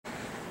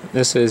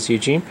This is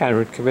Eugene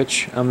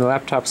Panrutkovich. I'm the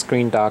laptop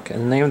screen doc,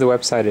 and the name of the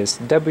website is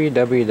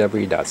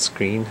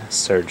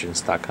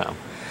www.screensurgeons.com.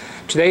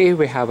 Today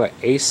we have an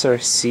Acer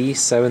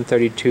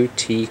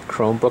C732t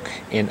Chromebook,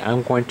 and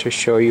I'm going to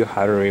show you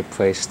how to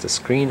replace the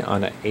screen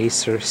on an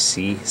Acer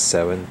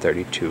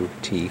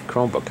C732t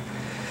Chromebook.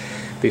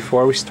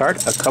 Before we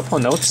start, a couple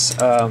notes.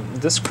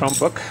 This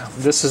Chromebook,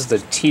 this is the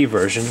T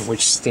version,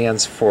 which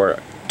stands for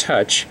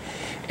touch.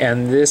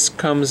 And this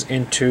comes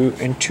in two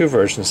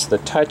versions, the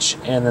touch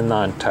and the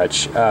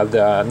non-touch.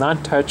 The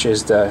non-touch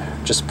is the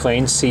just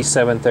plain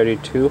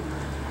C732,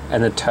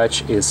 and the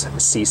touch is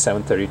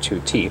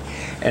C732t.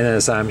 And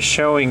as I'm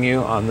showing you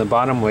on the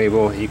bottom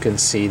label, you can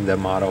see the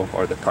model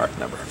or the part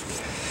number.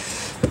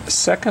 The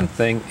second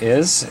thing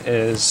is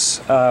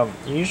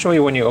usually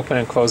when you open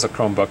and close a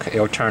Chromebook,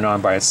 it'll turn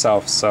on by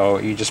itself, so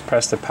you just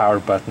press the power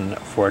button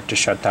for it to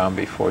shut down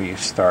before you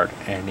start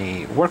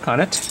any work on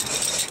it.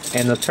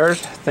 And the third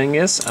thing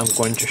is, I'm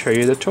going to show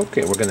you the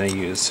toolkit we're going to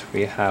use.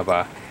 We have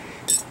a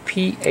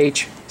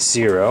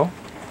PH0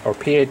 or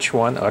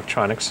PH1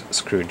 electronics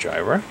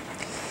screwdriver.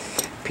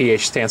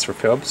 PH stands for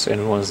Phillips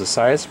and one's the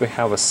size. We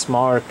have a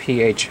smaller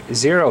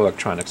PH0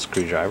 electronic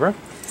screwdriver.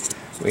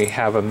 We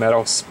have a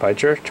metal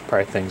spudger to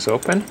pry things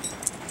open,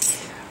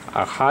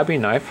 a hobby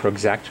knife or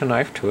X-Acto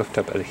knife to lift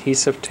up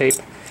adhesive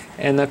tape,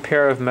 and a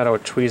pair of metal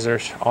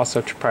tweezers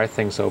also to pry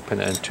things open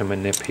and to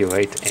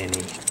manipulate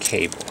any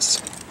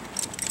cables.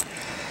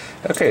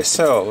 Okay,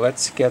 so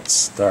let's get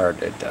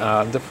started.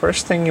 The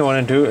first thing you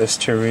want to do is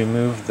to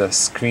remove the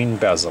screen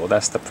bezel.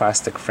 That's the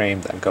plastic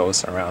frame that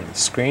goes around the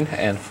screen,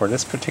 and for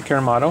this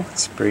particular model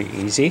it's pretty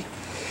easy.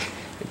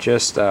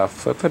 Just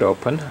flip it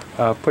open,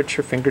 put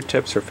your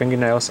fingertips or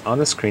fingernails on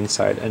the screen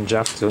side and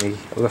gently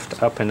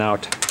lift up and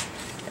out,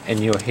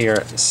 and you'll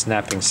hear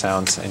snapping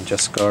sounds, and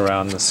just go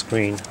around the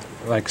screen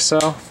like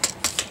so,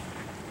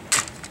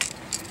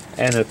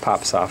 and it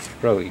pops off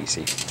real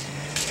easy.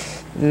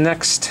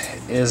 Next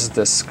is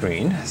the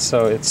screen.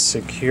 So it's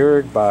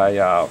secured by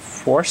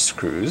 4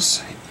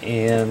 screws,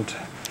 and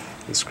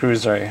the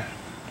screws are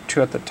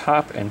 2 at the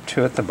top and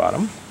 2 at the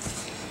bottom.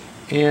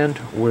 And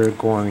we're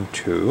going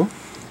to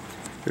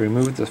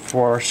remove the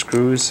 4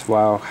 screws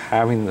while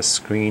having the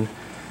screen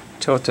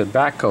tilted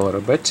back a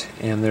little bit,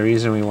 and the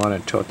reason we want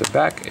to tilt it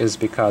back is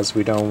because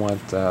we don't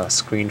want the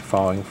screen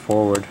falling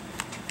forward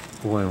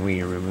when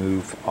we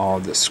remove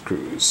all the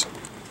screws.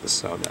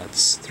 So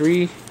that's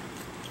 3.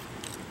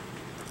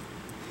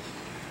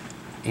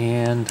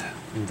 And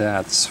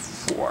that's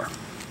 4.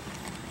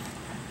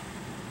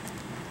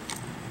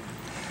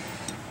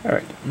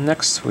 Alright,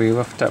 next we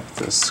lift up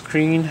the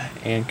screen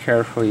and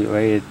carefully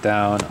lay it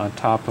down on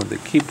top of the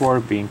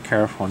keyboard, being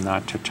careful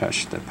not to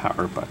touch the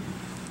power button.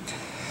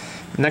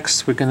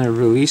 Next we're going to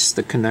release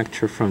the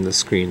connector from the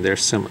screen.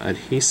 There's some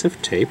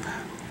adhesive tape,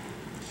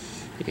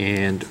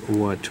 and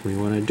what we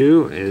want to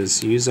do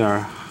is use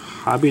our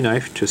hobby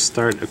knife to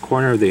start a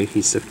corner of the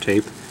adhesive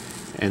tape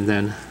and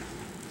then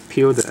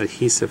peel the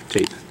adhesive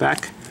tape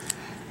back,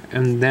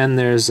 and then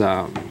there's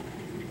a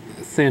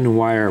thin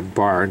wire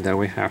bar that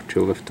we have to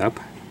lift up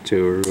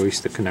to release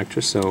the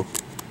connector. So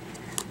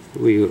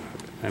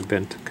I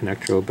bent the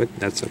connector a little bit,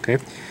 that's okay.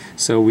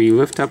 So we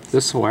lift up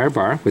this wire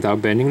bar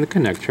without bending the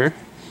connector,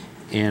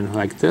 and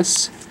like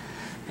this,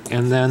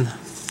 and then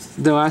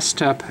the last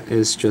step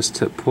is just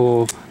to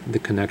pull the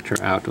connector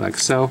out like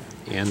so,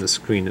 and the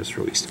screen is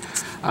released.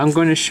 I'm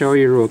going to show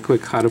you real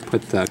quick how to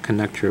put the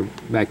connector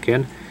back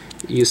in.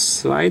 You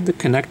slide the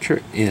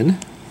connector in,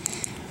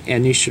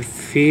 and you should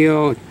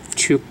feel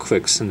 2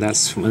 clicks, and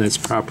that's when it's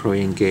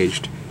properly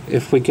engaged.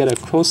 If we get a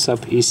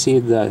close-up, you see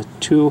the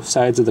 2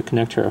 sides of the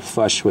connector are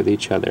flush with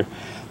each other.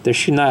 There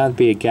should not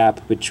be a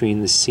gap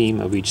between the seam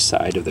of each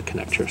side of the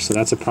connector. So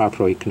that's a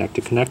properly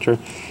connected connector,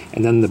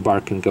 and then the bar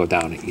can go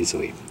down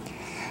easily.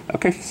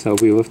 Okay, so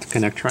we lift the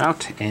connector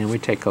out and we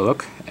take a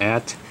look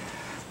at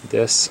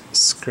this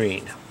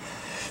screen.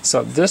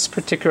 So this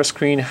particular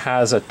screen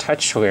has a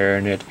touch layer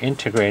in it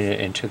integrated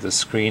into the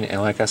screen,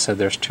 and like I said,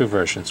 there's 2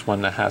 versions,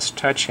 one that has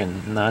touch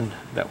and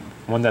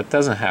one that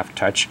doesn't have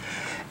touch,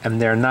 and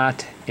they're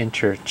not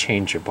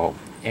interchangeable.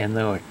 And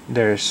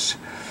there's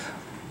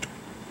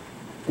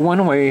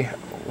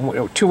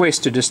 2 ways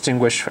to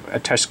distinguish a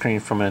touch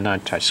screen from a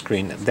non-touch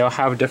screen. They'll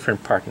have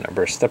different part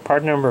numbers. The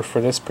part number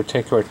for this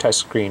particular touch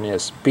screen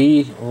is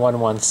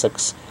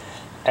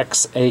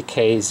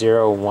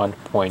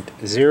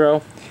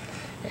B116XAK01.0.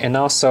 And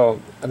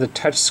also the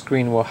touch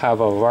screen will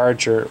have a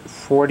larger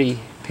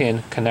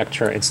 40-pin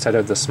connector instead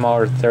of the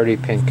smaller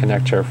 30-pin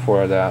connector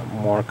for the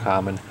more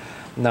common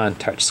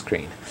non-touch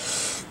screen.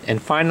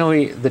 And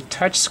finally, the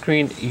touch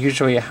screen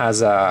usually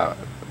has a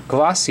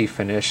glossy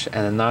finish,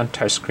 and a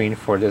non-touch screen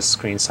for this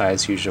screen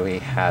size usually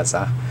has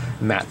a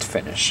matte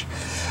finish.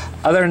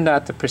 Other than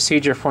that, the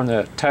procedure for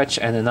the touch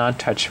and the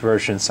non-touch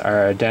versions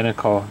are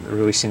identical.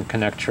 Releasing the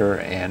connector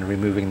and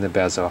removing the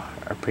bezel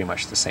are pretty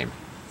much the same.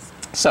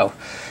 So,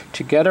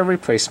 to get a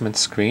replacement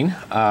screen,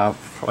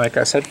 like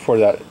I said, for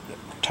the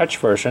touch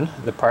version.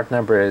 The part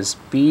number is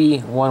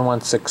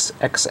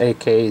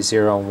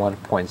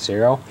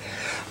B116XAK01.0.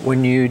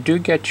 When you do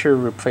get your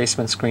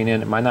replacement screen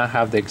in, it might not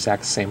have the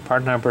exact same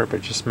part number,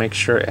 but just make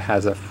sure it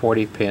has a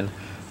 40-pin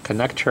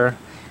connector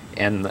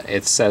and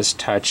it says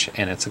touch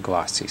and it's a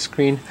glossy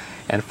screen.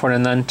 And for the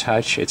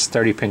non-touch, it's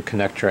 30-pin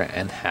connector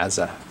and has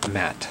a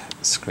matte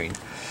screen.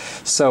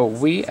 So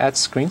we at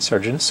Screen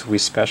Surgeons, we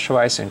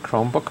specialize in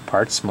Chromebook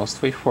parts,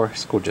 mostly for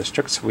school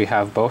districts. We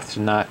have both the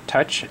not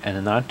touch and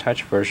a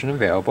non-touch version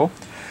available.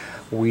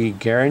 We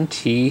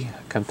guarantee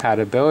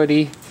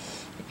compatibility,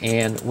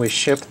 and we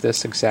ship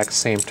this exact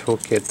same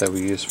toolkit that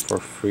we use for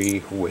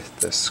free with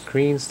the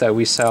screens that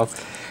we sell.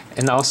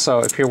 And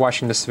also, if you're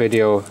watching this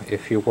video,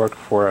 if you work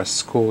for a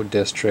school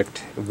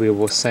district, we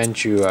will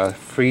send you a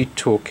free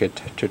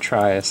toolkit to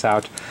try us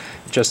out.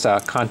 Just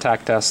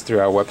contact us through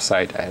our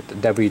website at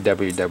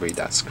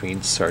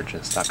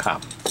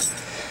www.screensurgeons.com.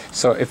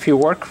 So if you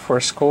work for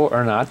school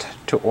or not,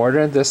 to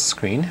order this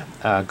screen,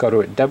 go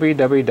to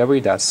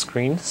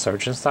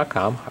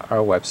www.screensurgeons.com, our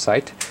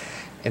website,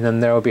 and then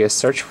there will be a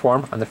search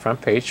form on the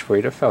front page for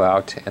you to fill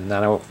out, and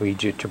that will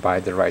lead you to buy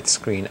the right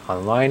screen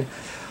online.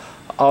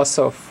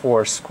 Also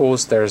for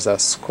schools, there's a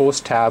schools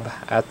tab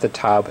at the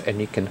top,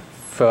 and you can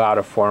fill out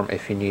a form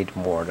if you need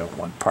more than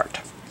one part.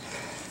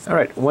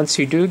 Alright, once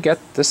you do get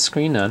the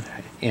screen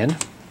in,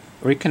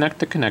 reconnect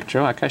the connector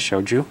like I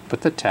showed you,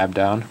 put the tab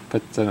down,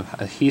 put the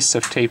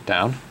adhesive tape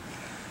down,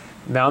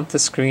 mount the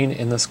screen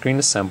in the screen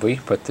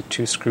assembly, put the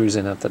 2 screws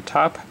in at the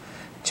top,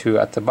 2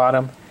 at the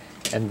bottom,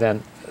 and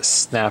then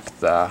snap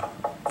the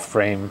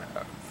frame,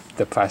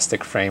 the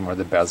plastic frame or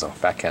the bezel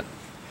back in.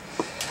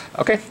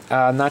 Okay,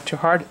 not too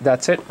hard.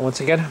 That's it. Once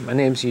again, my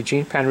name is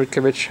Eugene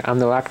Panrukevich. I'm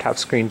the laptop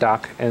screen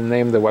doc, and the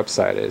name of the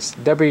website is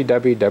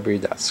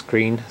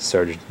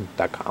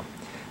www.screensurgeon.com.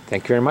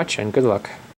 Thank you very much, and good luck.